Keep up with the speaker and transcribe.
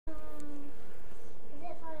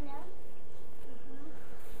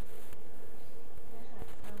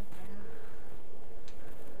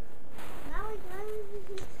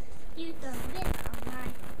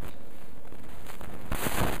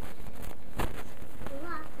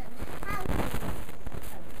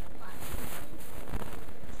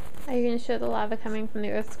didn't show the lava coming from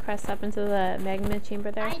the Earth's crust up into the magma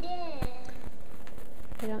chamber there? I did.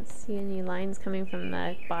 I don't see any lines coming from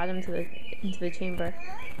the bottom to into the chamber.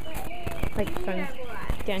 Like from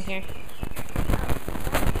down here.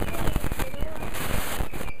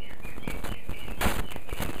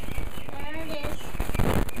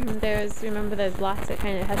 There it is. Remember there's lots that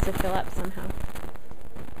kind of has to fill up somehow.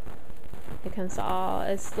 It comes all,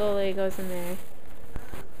 it slowly goes in there.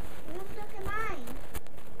 Look at mine.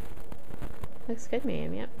 Looks good,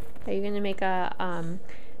 Miriam, yep. Are you going to make a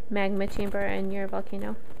magma chamber in your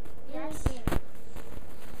volcano? Yes.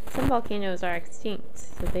 Some volcanoes are extinct,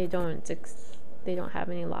 so they don't have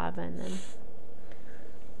any lava in them.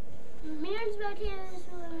 Miriam's volcano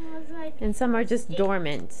was right. And some are just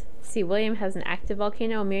dormant. See, William has an active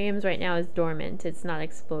volcano. Miriam's right now is dormant. It's not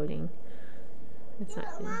exploding. It's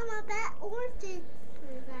not. Mama, that orange is.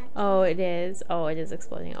 Oh, it is. Oh, it is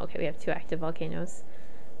exploding. Okay, we have 2 active volcanoes.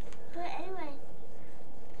 But anyway.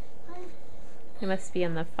 It must be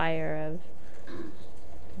on the fire of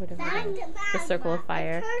whatever. The circle of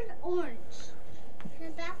fire. It turned orange. So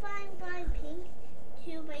that's why I'm going pink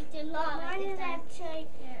to make the lava. Why did I take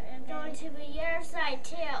it? Going to be your side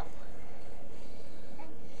too.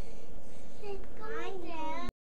 It's going there.